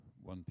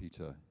1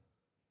 Peter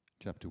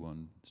chapter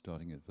 1,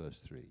 starting at verse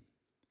 3.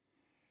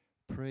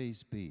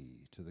 Praise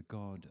be to the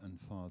God and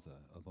Father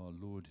of our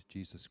Lord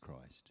Jesus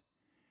Christ.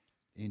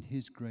 In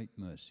his great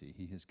mercy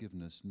he has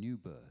given us new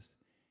birth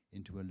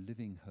into a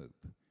living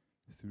hope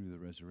through the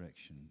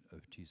resurrection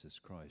of Jesus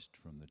Christ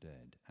from the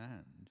dead,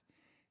 and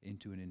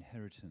into an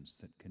inheritance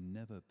that can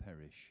never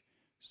perish,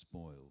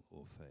 spoil,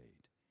 or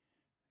fade,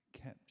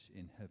 kept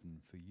in heaven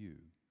for you,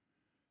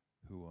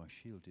 who are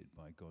shielded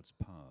by God's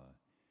power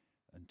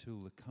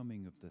until the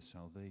coming of the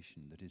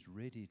salvation that is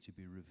ready to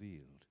be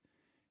revealed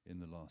in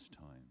the last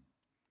time.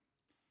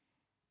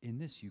 In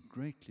this you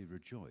greatly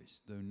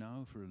rejoice, though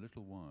now for a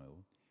little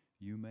while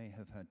you may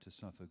have had to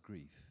suffer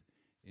grief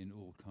in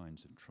all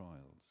kinds of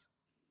trials.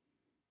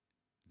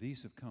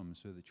 These have come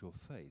so that your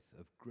faith,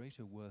 of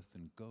greater worth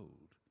than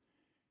gold,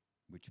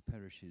 which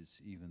perishes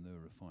even though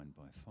refined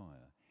by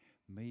fire,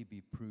 may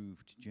be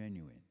proved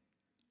genuine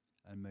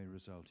and may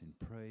result in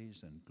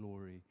praise and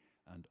glory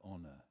and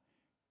honor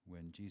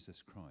when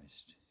Jesus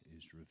Christ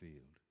is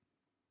revealed.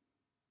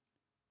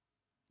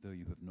 Though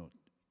you have not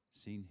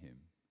seen him,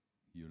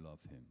 you love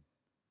him.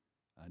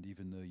 And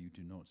even though you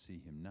do not see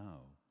him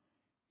now,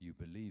 you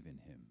believe in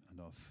him and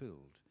are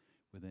filled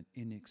with an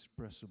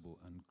inexpressible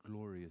and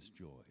glorious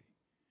joy,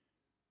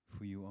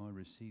 for you are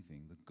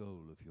receiving the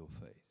goal of your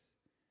faith,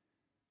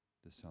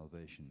 the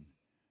salvation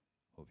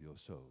of your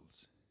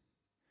souls.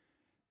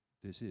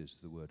 This is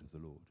the word of the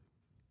Lord.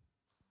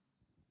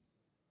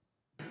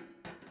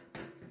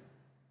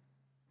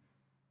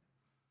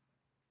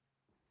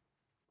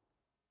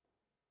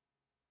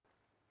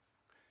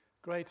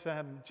 Great.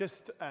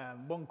 Just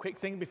one quick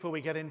thing before we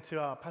get into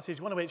our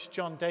passage, one of which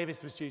John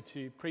Davis was due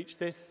to preach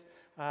this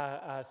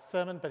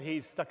sermon, but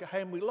he's stuck at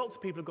home. Lots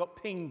of people have got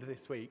pinged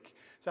this week.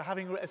 So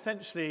having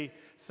essentially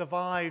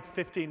survived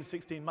 15,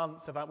 16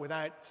 months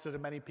without sort of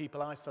many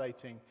people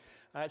isolating,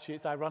 actually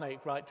it's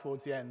ironic right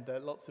towards the end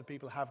that lots of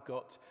people have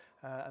got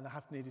and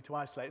have needed to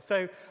isolate.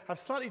 So I've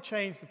slightly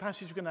changed the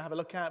passage we're going to have a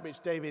look at,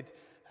 which David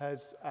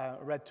has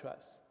read to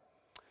us.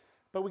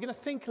 But we're going to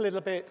think a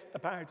little bit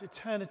about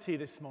eternity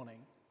this morning.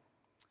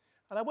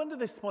 And I wonder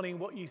this morning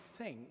what you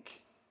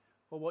think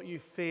or what you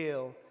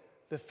feel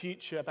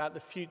about the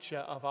future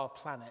of our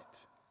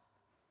planet.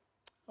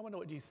 I wonder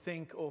what you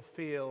think or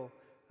feel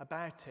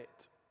about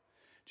it.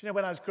 Do you know,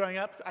 when I was growing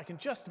up, I can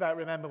just about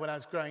remember when I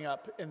was growing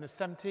up in the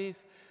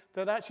 70s,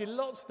 that actually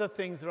lots of the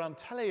things that are on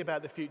telly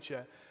about the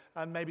future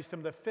and maybe some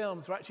of the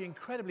films were actually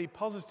incredibly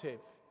positive.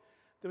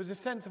 There was a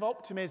sense of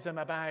optimism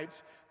about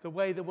the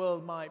way the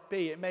world might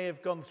be. It may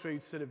have gone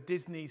through sort of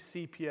Disney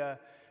sepia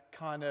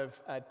kind of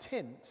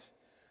tint,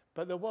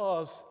 but there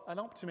was an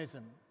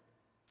optimism.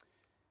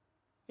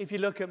 If you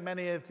look at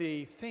many of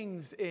the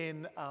things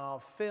in our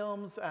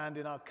films and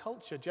in our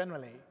culture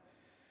generally,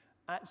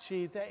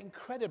 actually they're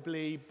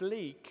incredibly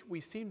bleak.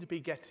 We seem to be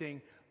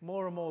getting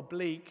more and more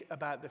bleak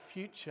about the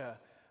future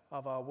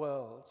of our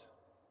world.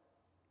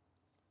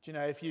 Do you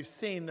know, if you've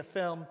seen the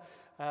film,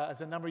 as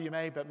a number of you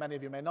may, but many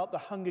of you may not, The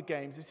Hunger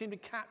Games, they seem to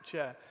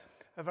capture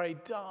a very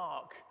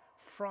dark,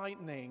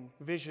 frightening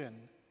vision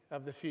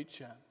of the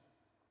future.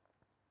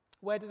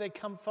 Where do they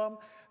come from?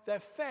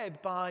 They're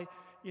fed by,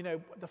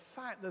 the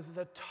fact there's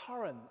a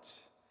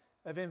torrent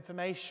of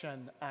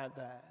information out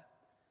there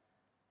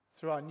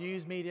through our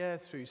news media,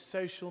 through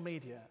social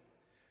media,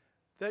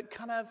 that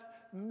kind of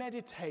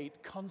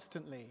meditate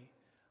constantly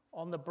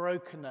on the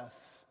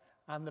brokenness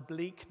and the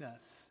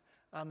bleakness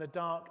and the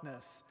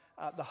darkness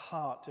at the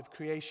heart of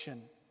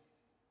creation.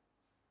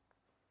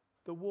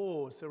 The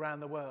wars around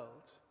the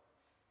world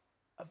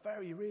are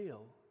very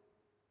real.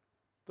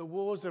 The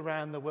wars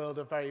around the world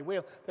are very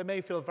real. They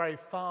may feel very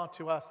far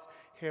to us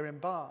here in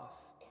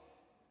Bath.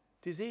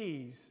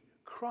 Disease,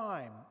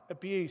 crime,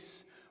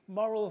 abuse,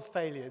 moral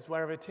failures,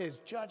 wherever it is,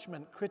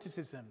 judgment,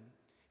 criticism,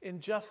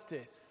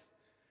 injustice.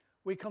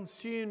 We're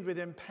consumed with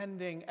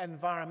impending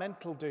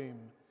environmental doom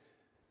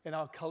in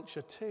our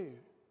culture too.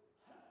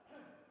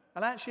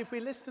 And actually, if we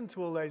listen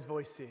to all those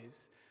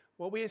voices,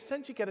 what we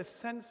essentially get a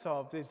sense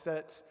of is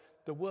that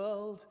the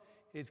world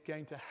is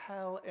going to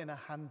hell in a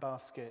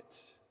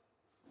handbasket.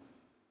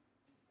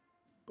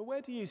 But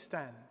where do you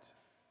stand?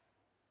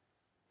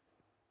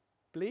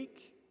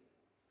 Bleak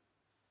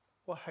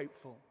or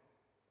hopeful?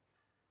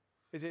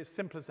 Is it as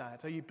simple as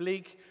that? Are you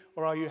bleak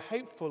or are you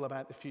hopeful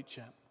about the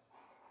future?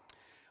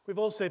 We've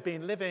also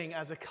been living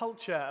as a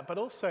culture, but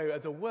also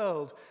as a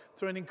world,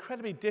 through an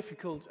incredibly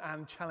difficult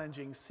and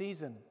challenging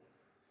season.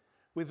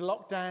 With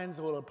lockdowns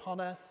all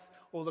upon us,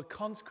 all the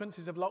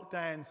consequences of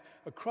lockdowns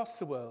across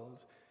the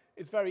world,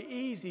 it's very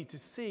easy to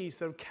see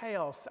sort of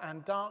chaos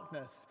and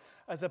darkness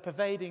as a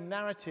pervading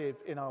narrative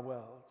in our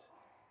world.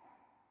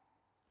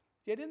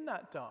 Yet in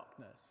that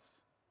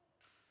darkness,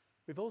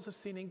 we've also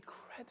seen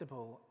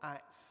incredible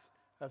acts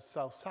of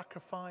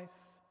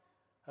self-sacrifice,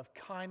 of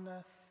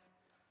kindness,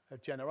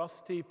 of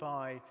generosity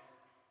by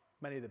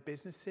many of the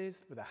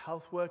businesses, with the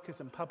health workers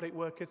and public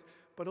workers,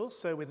 but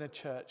also within the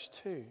church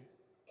too.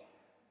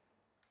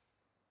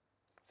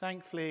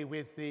 Thankfully,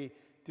 with the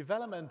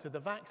development of the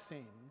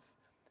vaccines,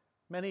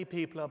 many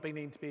people are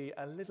beginning to be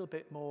a little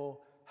bit more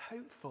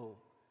hopeful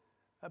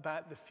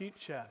about the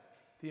future,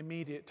 the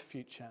immediate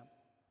future.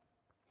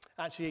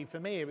 Actually, for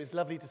me, it was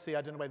lovely to see,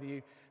 I don't know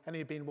whether any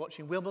have been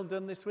watching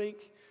Wimbledon this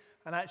week,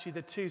 and actually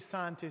the two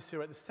scientists who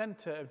are at the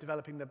centre of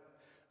developing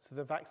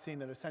the vaccine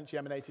that essentially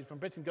emanated from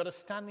Britain got a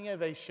standing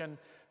ovation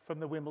from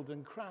the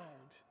Wimbledon crowd.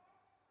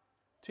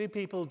 Two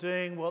people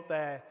doing what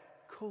they're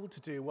called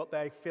to do, what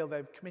they feel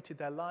they've committed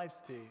their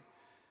lives to,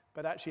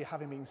 but actually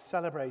having been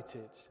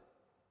celebrated.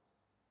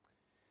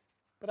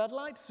 But I'd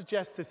like to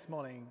suggest this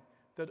morning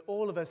that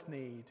all of us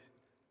need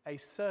a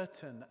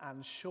certain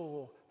and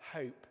sure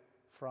hope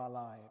for our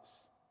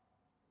lives.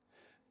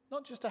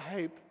 Not just a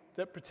hope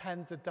that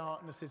pretends the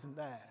darkness isn't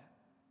there,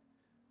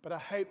 but a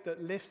hope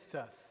that lifts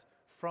us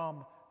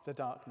from the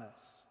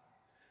darkness.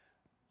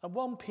 And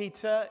 1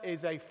 Peter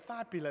is a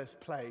fabulous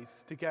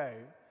place to go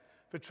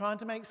for trying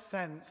to make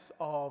sense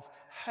of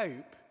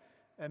hope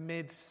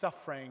amid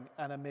suffering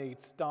and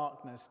amidst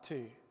darkness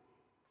too.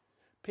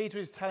 Peter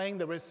is telling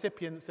the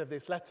recipients of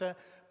this letter,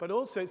 but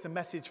also it's a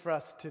message for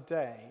us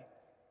today,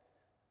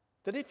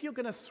 that if you're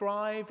going to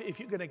thrive, if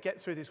you're going to get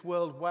through this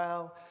world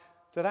well,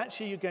 that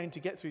actually you're going to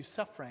get through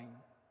suffering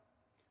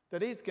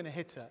that is going to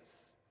hit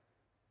us.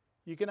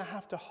 You're going to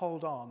have to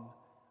hold on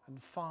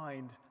and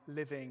find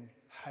living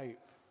hope.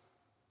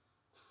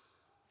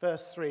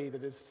 Verse 3,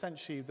 that is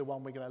essentially the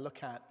one we're going to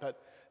look at,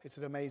 but it's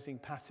an amazing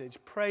passage.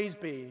 Praise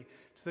be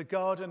to the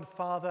God and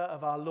Father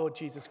of our Lord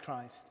Jesus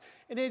Christ.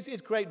 In his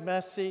great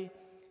mercy,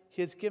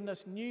 he has given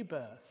us new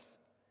birth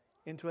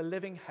into a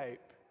living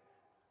hope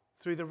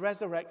through the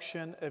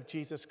resurrection of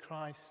Jesus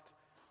Christ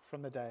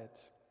from the dead.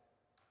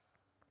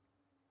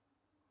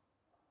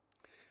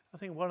 I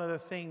think one of the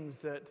things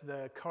that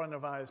the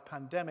coronavirus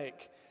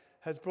pandemic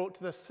has brought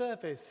to the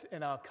surface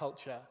in our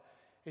culture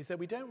is that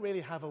we don't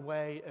really have a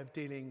way of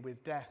dealing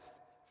with death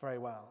very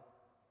well.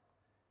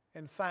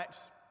 In fact,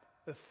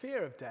 the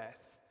fear of death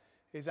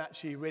is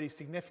actually really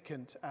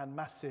significant and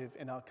massive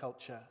in our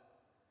culture.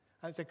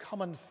 And it's a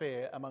common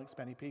fear amongst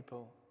many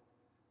people.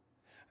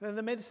 And in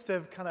the midst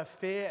of kind of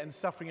fear and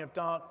suffering of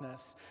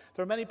darkness,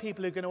 there are many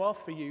people who are going to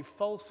offer you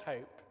false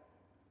hope.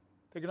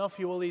 They're going to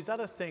offer you all these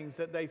other things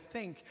that they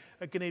think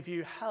are going to give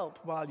you help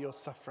while you're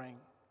suffering.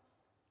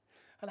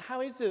 And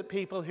how is it that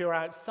people who are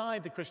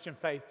outside the Christian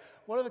faith,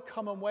 what are the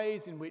common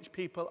ways in which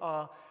people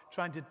are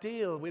trying to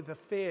deal with the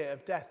fear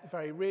of death, the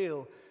very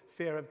real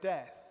fear of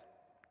death?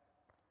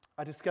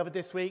 I discovered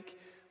this week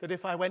that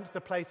if I went to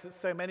the place that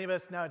so many of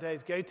us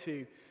nowadays go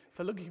to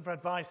for looking for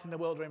advice in the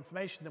world or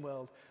information in the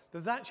world,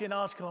 there's actually an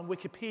article on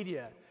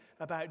Wikipedia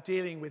about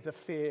dealing with the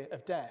fear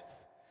of death.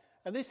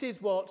 And this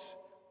is what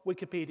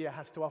Wikipedia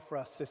has to offer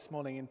us this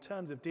morning in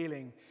terms of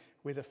dealing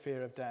with a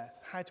fear of death,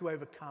 how to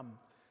overcome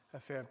a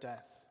fear of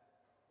death.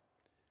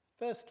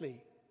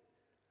 Firstly,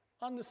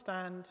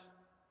 understand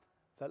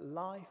that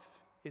life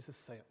is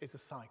a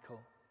cycle.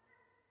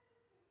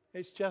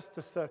 It's just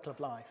the circle of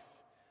life.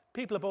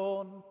 People are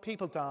born,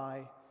 people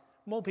die,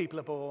 more people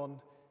are born.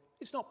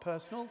 It's not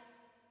personal.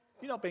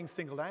 You're not being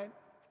singled out.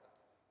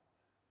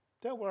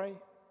 Don't worry.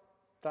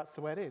 That's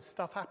the way it is.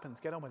 Stuff happens.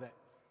 Get on with it.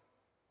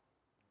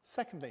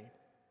 Secondly,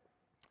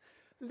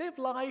 live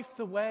life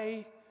the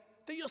way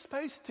that you're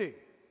supposed to.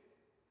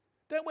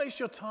 Don't waste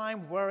your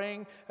time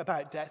worrying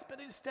about death, but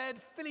instead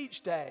fill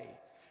each day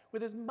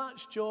with as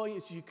much joy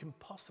as you can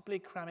possibly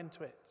cram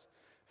into it.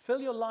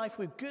 Fill your life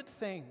with good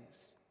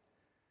things,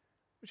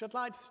 which I'd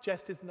like to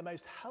suggest isn't the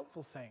most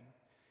helpful thing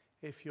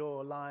if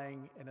you're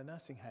lying in a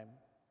nursing home.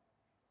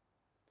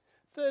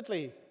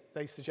 Thirdly,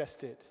 they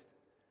suggested,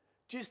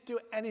 just do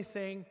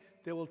anything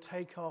that will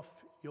take off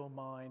your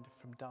mind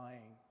from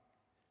dying.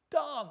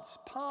 Dance,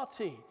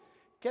 party,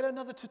 get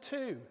another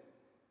tattoo,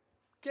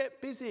 get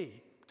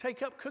busy,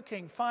 take up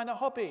cooking, find a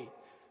hobby.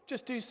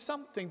 Just do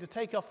something to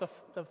take off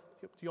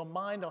your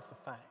mind off the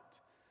fact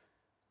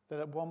that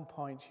at one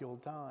point you'll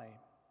die.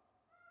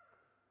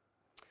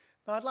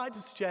 Now, I'd like to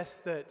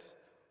suggest that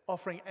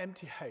offering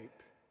empty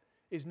hope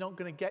is not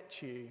going to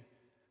get you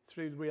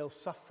through real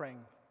suffering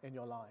in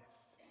your life.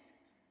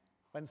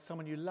 When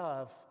someone you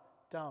love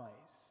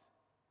dies,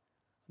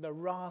 the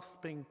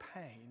rasping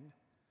pain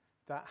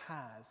that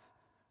has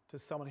to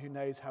someone who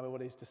knows how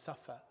it is to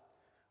suffer.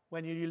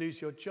 When you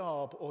lose your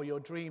job or your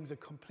dreams are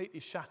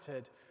completely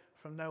shattered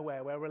from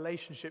nowhere, where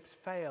relationships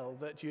fail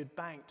that you'd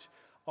banked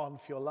on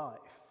for your life.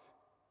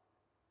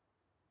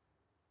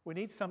 We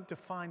need to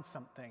find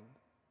something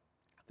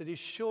that is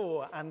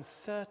sure and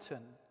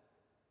certain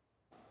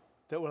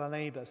that will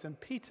enable us. And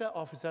Peter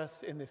offers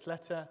us in this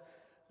letter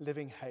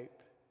living hope.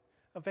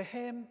 And for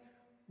him,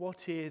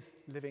 what is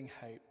living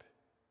hope?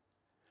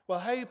 Well,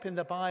 hope in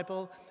the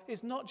Bible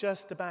is not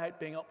just about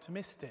being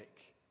optimistic.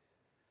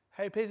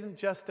 Hope isn't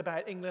just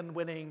about England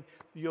winning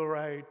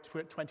Euro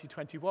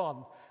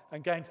 2021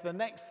 and going to the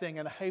next thing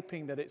and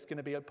hoping that it's going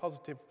to be a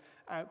positive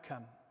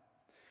outcome.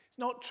 It's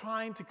not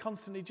trying to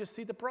constantly just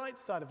see the bright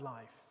side of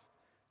life.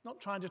 Not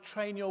trying to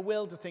train your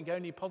will to think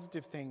only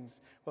positive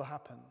things will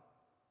happen.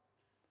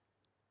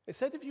 It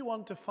said if you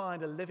want to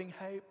find a living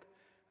hope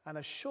and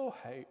a sure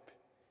hope,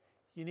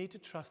 you need to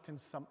trust in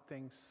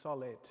something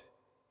solid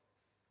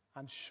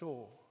and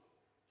sure.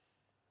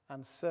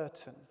 and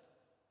certain,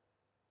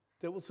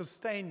 that will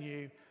sustain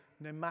you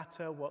no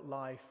matter what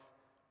life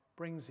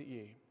brings at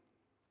you.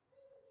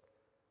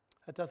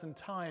 A dozen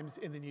times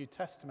in the New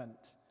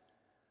Testament,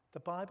 the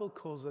Bible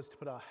calls us to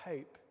put our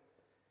hope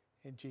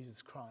in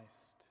Jesus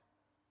Christ.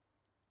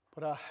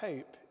 Put our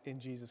hope in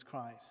Jesus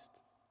Christ.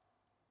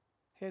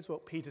 Here's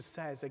what Peter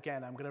says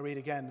again. I'm going to read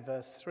again,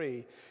 verse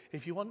 3.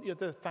 If you want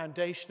the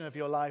foundation of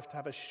your life to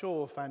have a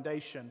sure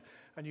foundation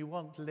and you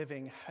want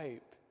living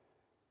hope,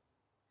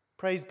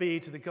 praise be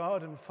to the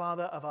God and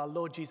Father of our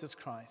Lord Jesus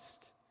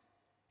Christ.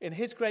 In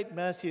his great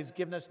mercy, he has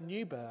given us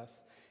new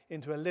birth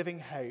into a living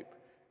hope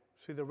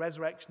through the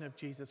resurrection of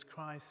Jesus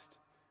Christ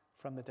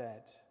from the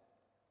dead.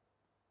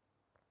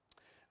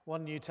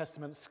 One New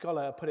Testament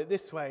scholar put it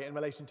this way in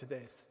relation to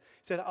this.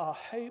 He said, our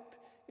hope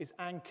is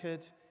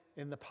anchored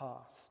in the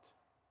past.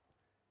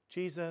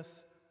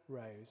 Jesus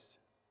rose.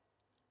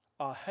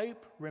 Our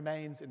hope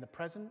remains in the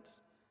present.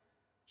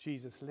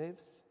 Jesus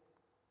lives.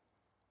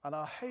 And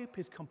our hope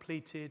is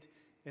completed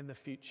in the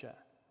future.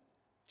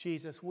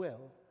 Jesus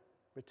will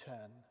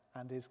return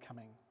and is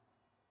coming.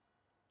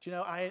 Do you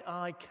know,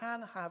 I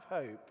can have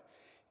hope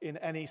in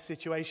any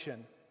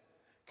situation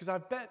because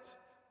I've bet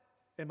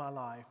in my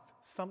life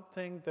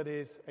something that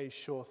is a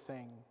sure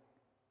thing.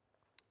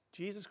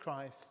 Jesus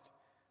Christ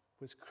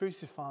was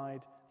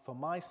crucified for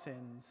my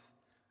sins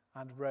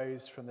and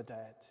rose from the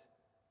dead.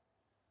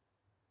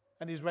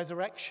 And his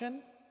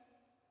resurrection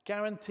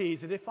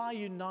guarantees that if I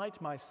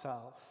unite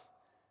myself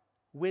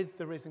with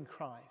the risen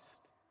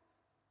Christ,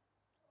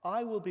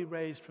 I will be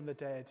raised from the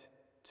dead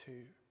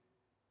too.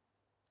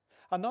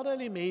 And not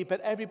only me,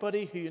 but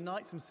everybody who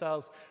unites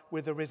themselves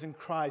with the risen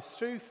Christ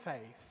through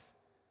faith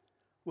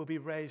will be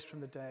raised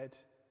from the dead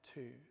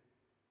too.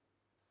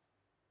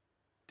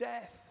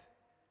 Death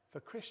for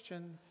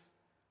Christians,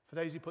 for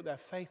those who put their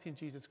faith in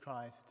Jesus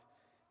Christ,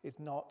 is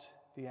not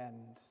the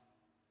end.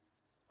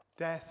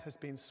 Death has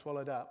been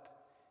swallowed up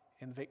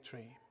in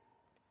victory.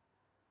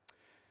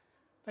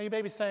 Now you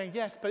may be saying,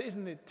 yes, but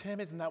isn't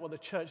that what the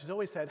church has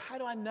always said? How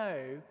do I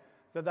know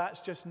that that's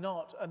just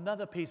not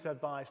another piece of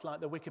advice like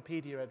the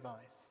Wikipedia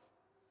advice?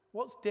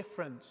 What's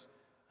different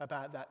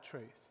about that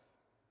truth?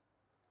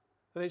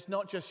 That it's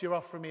not just you're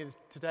offering me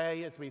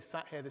today as we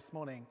sat here this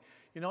morning,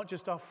 you're not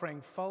just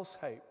offering false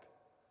hope.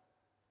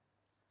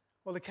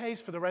 Well, the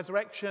case for the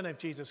resurrection of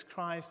Jesus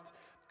Christ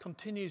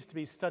continues to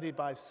be studied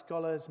by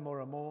scholars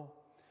more and more.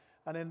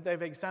 And then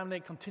they've examined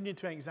it, continued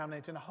to examine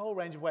it in a whole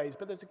range of ways.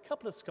 But there's a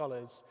couple of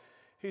scholars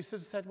who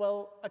sort of said,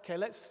 well, okay,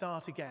 let's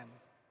start again.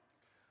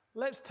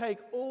 Let's take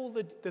all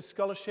the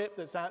scholarship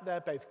that's out there,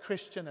 both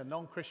Christian and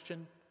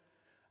non-Christian,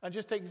 and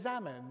just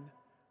examine,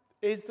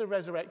 is the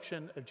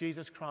resurrection of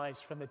Jesus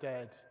Christ from the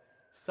dead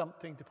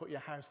something to put your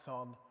house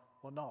on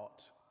or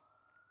not?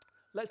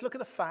 Let's look at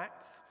the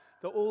facts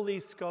that all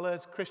these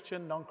scholars,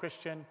 Christian,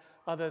 non-Christian,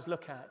 others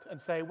look at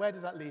and say, where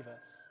does that leave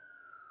us?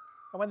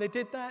 And when they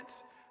did that,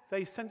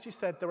 they essentially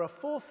said there are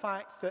 4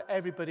 facts that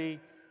everybody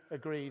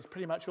agrees,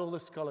 pretty much all the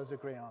scholars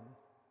agree on.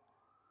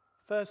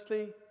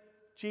 Firstly,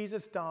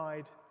 Jesus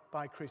died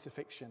by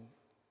crucifixion.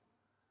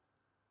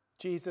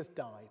 Jesus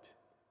died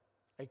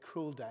a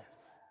cruel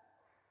death.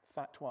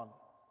 Fact 1.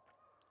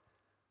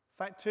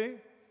 Fact 2,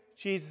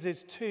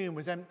 Jesus' tomb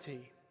was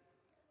empty.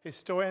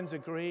 Historians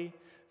agree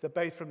that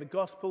both from the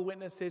gospel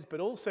witnesses, but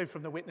also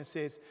from the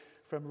witnesses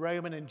from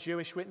Roman and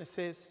Jewish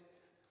witnesses,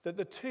 that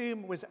the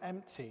tomb was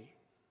empty.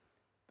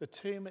 The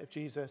tomb of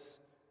Jesus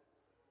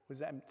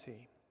was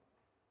empty.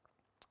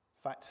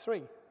 Fact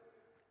 3.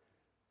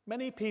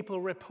 Many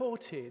people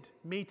reported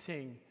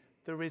meeting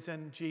the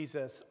risen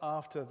Jesus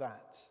after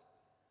that.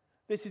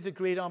 This is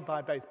agreed on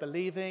by both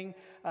believing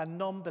and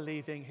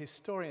non-believing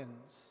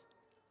historians.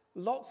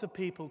 Lots of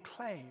people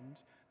claimed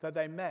that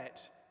they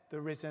met the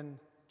risen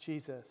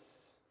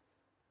Jesus.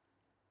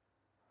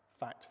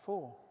 Fact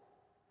 4.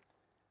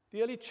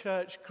 The early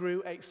church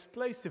grew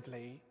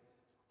explosively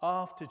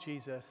after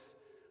Jesus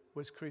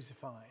was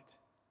crucified.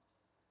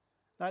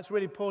 Now, it's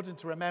really important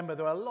to remember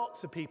there are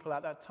lots of people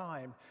at that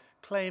time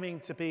claiming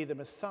to be the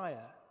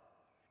Messiah.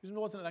 It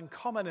wasn't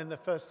uncommon in the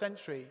first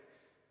century.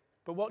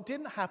 But what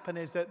didn't happen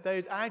is that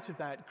those out of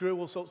that grew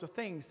all sorts of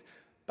things.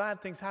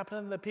 Bad things happened,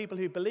 and the people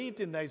who believed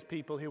in those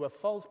people who were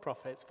false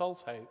prophets,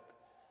 false hope,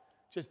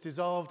 just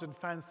dissolved and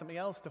found something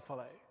else to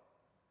follow.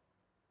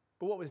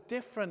 But what was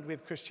different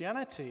with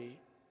Christianity,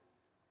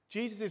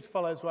 Jesus'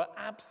 followers were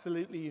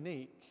absolutely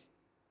unique.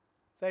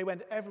 They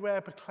went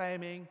everywhere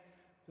proclaiming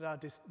that our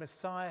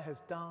Messiah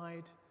has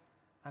died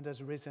and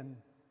has risen.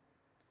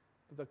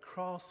 That the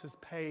cross has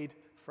paid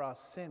for our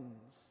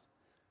sins.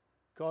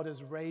 God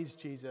has raised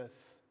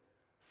Jesus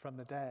from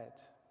the dead.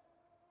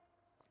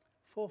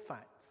 4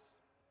 facts.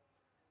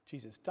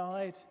 Jesus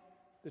died,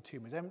 the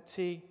tomb was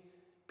empty,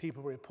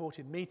 people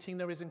reported meeting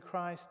the risen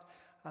Christ,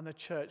 and the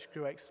church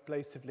grew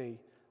explosively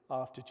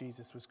after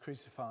Jesus was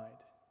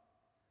crucified.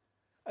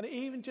 And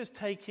even just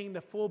taking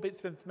the 4 bits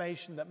of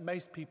information that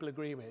most people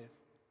agree with,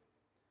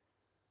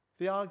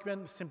 the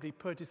argument, simply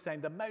put, is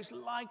saying the most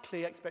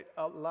likely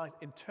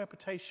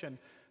interpretation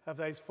of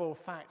those 4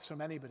 facts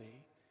from anybody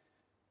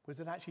was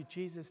that actually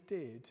Jesus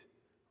did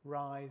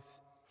rise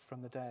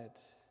from the dead.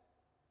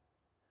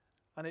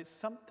 And it's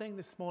something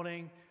this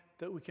morning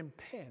that we can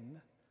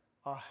pin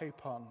our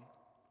hope on.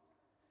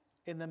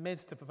 In the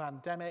midst of a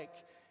pandemic,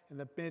 in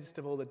the midst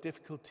of all the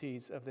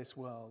difficulties of this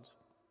world,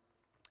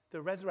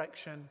 the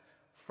resurrection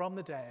from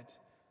the dead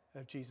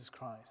of Jesus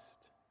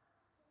Christ.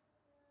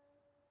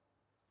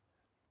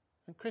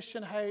 And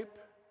Christian hope,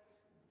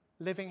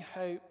 living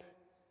hope,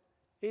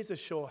 is a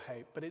sure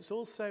hope, but it's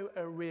also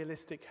a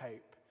realistic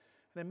hope.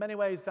 And in many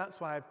ways, that's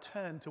why I've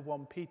turned to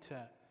 1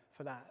 Peter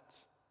for that.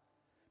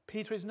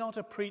 Peter is not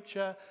a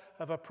preacher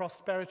of a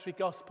prosperity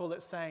gospel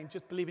that's saying,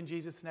 just believe in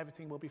Jesus and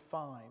everything will be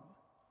fine.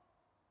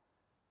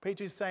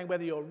 Peter is saying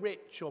whether you're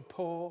rich or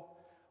poor,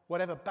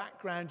 whatever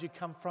background you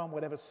come from,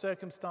 whatever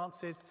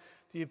circumstances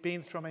that you've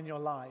been through in your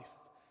life,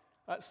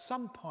 at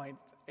some point,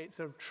 it's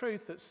a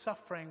truth that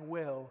suffering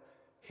will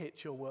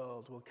hit your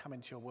world, will come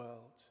into your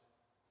world.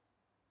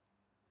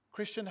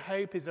 Christian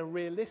hope is a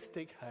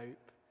realistic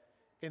hope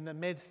in the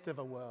midst of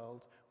a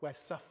world where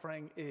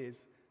suffering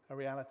is a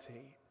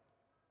reality.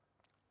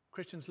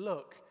 Christians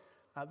look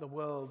at the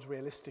world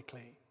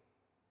realistically.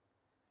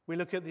 We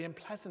look at the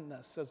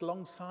unpleasantness as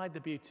alongside the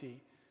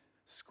beauty,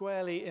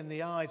 squarely in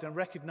the eyes, and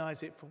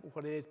recognize it for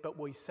what it is, but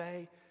we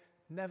say,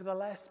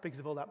 nevertheless, because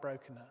of all that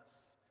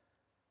brokenness,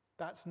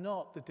 that's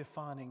not the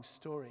defining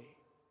story.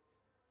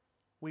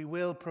 We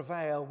will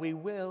prevail, we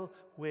will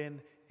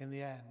win in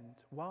the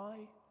end. Why?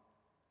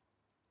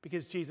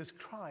 Because Jesus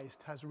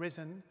Christ has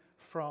risen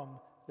from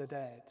the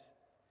dead.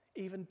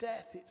 Even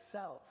death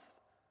itself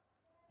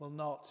will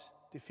not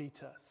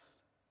defeat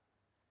us.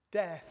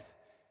 Death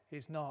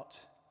is not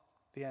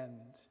the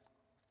end.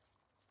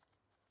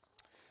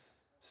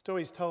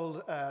 Stories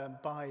told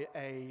by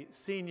a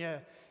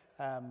senior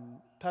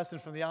person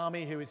from the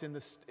army who was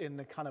in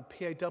the kind of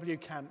POW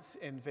camps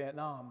in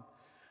Vietnam.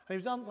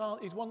 And he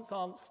was once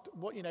asked,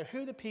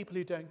 who are the people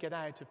who don't get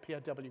out of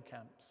POW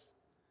camps?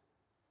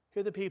 Who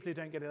are the people who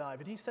don't get alive?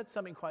 And he said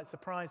something quite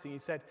surprising. He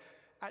said,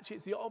 actually,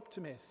 it's the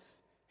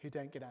optimists who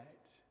don't get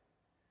out.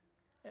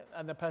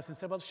 And the person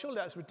said, well, surely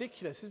that's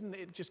ridiculous. Isn't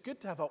it just good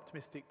to have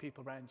optimistic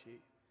people around you?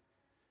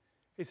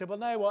 He said, well,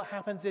 no, what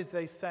happens is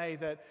they say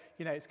that,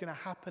 it's going to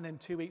happen in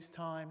 2 weeks'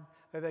 time.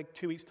 Then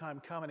 2 weeks'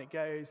 time come and it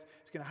goes.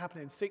 It's going to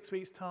happen in 6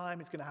 weeks' time.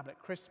 It's going to happen at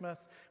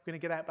Christmas. We're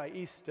going to get out by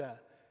Easter.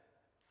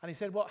 And he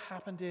said what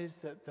happened is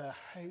that the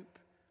hope,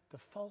 the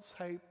false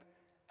hope,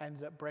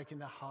 ended up breaking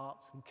their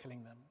hearts and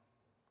killing them.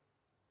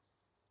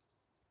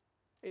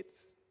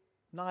 It's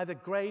neither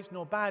great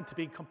nor bad to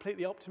be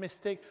completely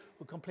optimistic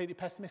or completely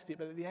pessimistic,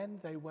 but at the end,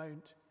 they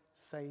won't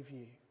save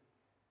you.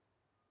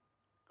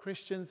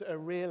 Christians are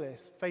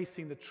realists,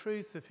 facing the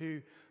truth of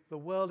who the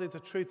world is, the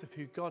truth of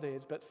who God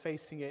is, but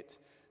facing it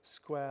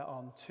square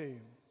on too.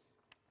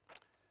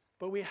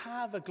 But we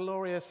have a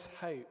glorious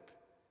hope.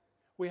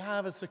 We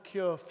have a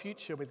secure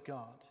future with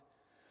God,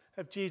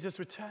 of Jesus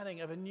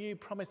returning, of a new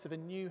promise of a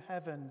new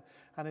heaven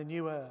and a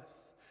new earth,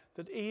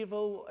 that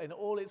evil in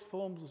all its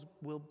forms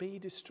will be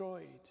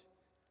destroyed,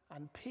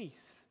 and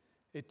peace,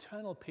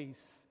 eternal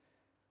peace,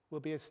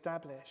 will be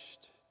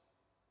established.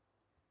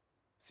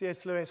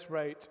 C.S. Lewis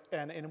wrote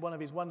in one of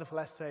his wonderful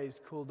essays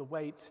called The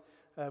Weight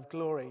of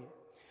Glory.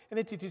 In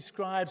it, he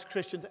describes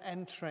Christians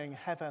entering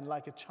heaven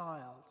like a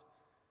child,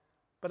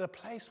 but a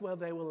place where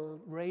they will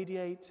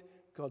radiate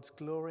God's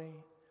glory,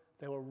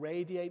 they will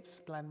radiate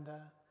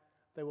splendor,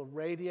 they will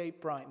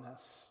radiate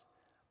brightness,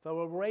 they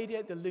will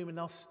radiate the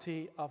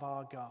luminosity of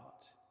our God.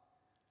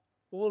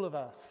 All of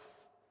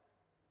us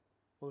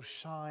will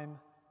shine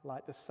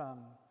like the sun,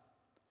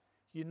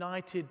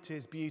 united to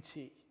his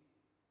beauty.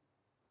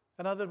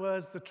 In other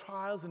words, the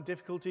trials and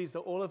difficulties that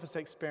all of us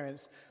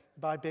experience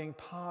by being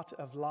part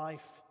of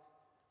life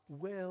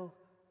will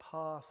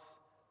pass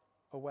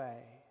away.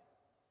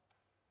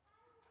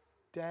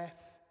 Death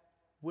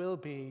will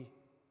be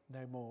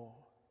no more.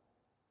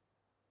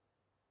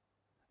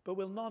 But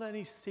we'll not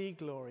only see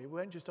glory, we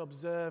won't just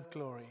observe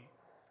glory,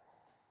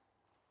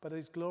 but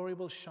his glory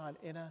will shine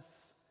in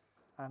us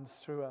and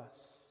through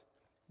us.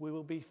 We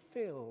will be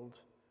filled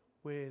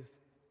with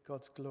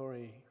God's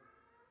glory,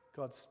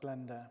 God's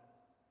splendor.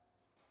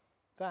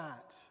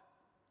 That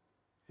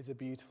is a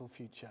beautiful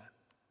future.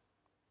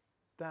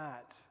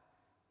 That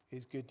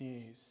is good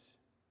news.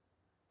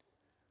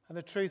 And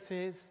the truth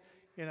is,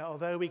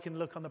 although we can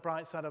look on the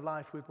bright side of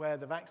life with where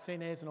the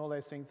vaccine is and all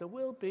those things, there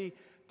will be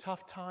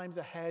tough times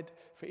ahead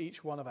for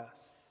each one of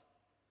us.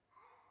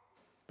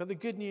 But the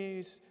good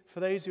news for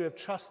those who have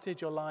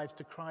trusted your lives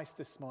to Christ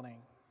this morning,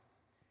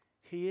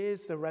 he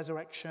is the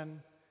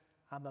resurrection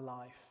and the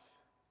life.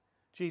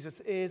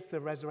 Jesus is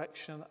the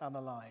resurrection and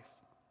the life.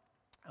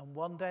 And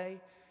one day,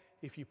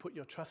 if you put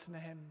your trust in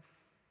him,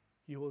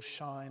 you will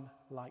shine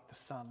like the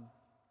sun.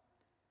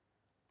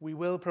 We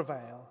will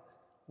prevail.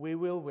 We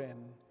will win.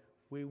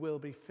 We will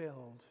be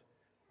filled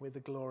with the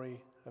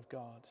glory of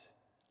God.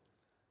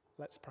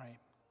 Let's pray.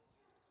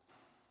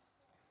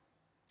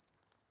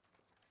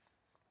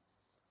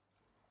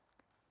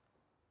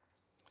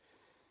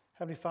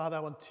 Heavenly Father, I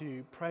want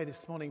to pray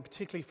this morning,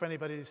 particularly for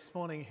anybody this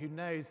morning who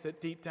knows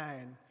that deep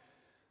down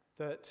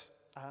that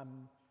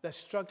they're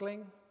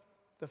struggling,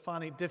 They're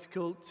finding it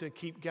difficult to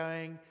keep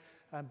going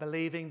and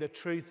believing the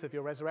truth of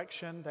your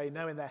resurrection. They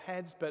know in their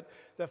heads, but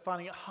they're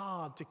finding it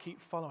hard to keep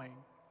following.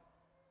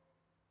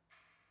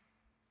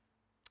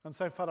 And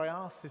so, Father, I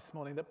ask this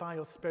morning that by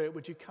your Spirit,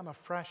 would you come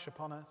afresh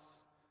upon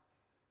us?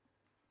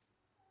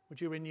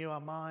 Would you renew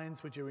our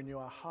minds? Would you renew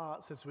our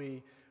hearts as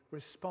we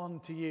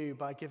respond to you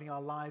by giving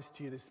our lives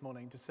to you this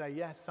morning to say,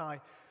 yes, I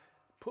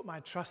put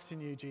my trust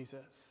in you,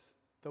 Jesus,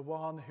 the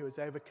one who has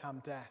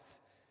overcome death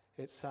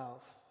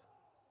itself.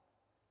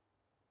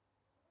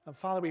 And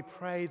Father, we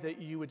pray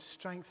that you would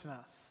strengthen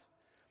us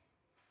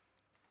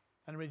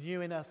and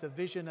renew in us a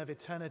vision of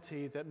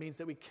eternity that means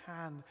that we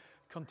can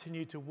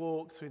continue to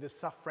walk through the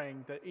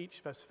suffering that each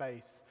of us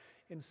face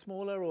in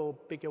smaller or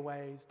bigger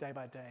ways day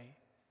by day.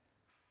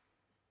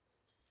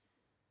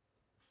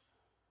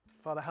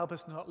 Father, help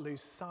us not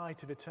lose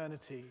sight of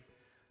eternity,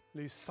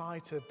 lose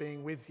sight of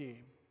being with you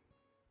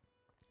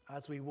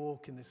as we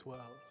walk in this world.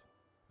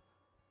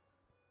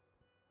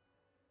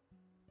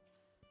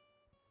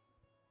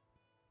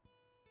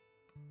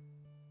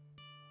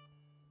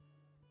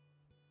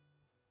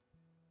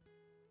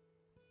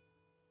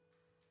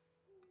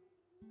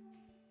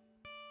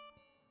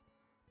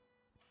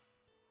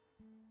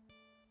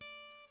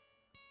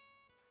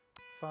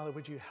 Father,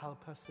 would you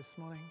help us this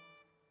morning?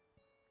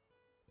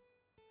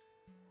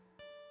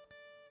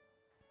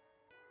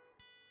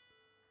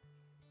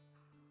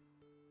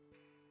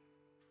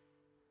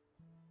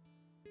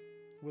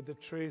 Would the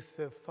truth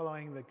of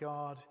following the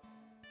God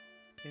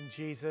in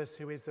Jesus,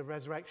 who is the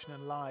resurrection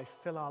and life,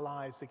 fill our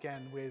lives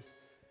again with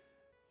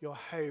your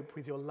hope,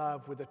 with your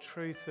love, with the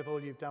truth of all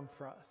you've done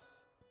for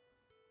us.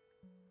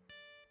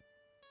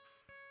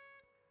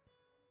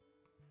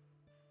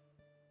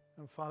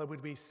 And Father,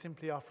 would we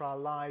simply offer our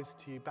lives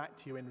to you, back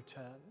to you in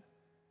return?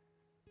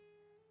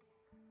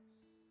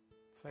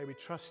 So we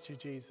trust you,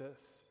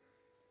 Jesus,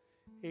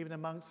 even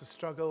amongst the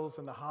struggles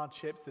and the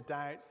hardships, the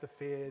doubts, the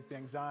fears, the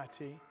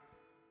anxiety.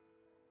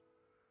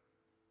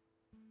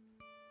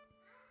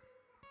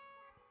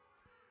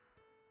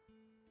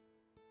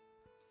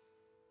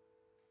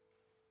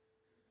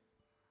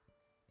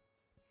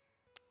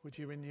 Would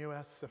you renew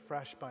us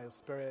afresh by your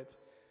Spirit?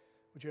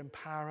 Would you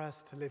empower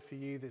us to live for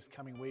you this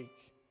coming week?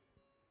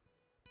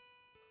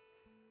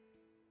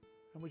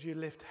 And would you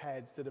lift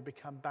heads that have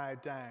become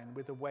bowed down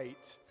with the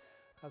weight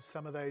of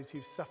some of those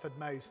who've suffered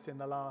most in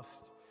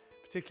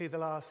particularly the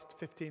last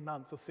 15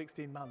 months or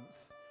 16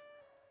 months?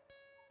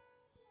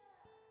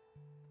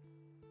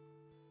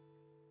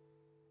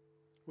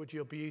 Would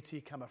your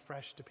beauty come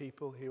afresh to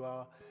people who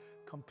are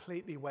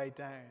completely weighed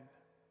down?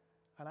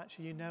 And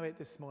actually, you know it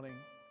this morning.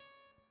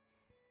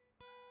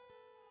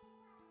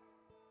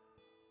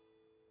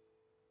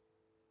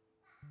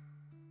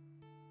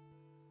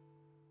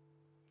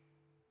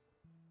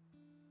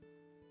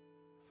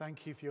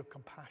 Thank you for your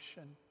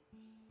compassion.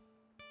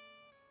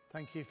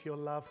 Thank you for your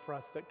love for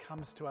us that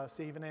comes to us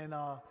even in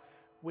our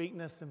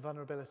weakness and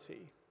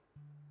vulnerability.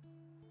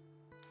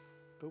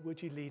 But would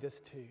you lead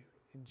us too,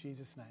 in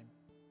Jesus' name?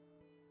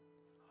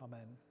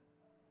 Amen.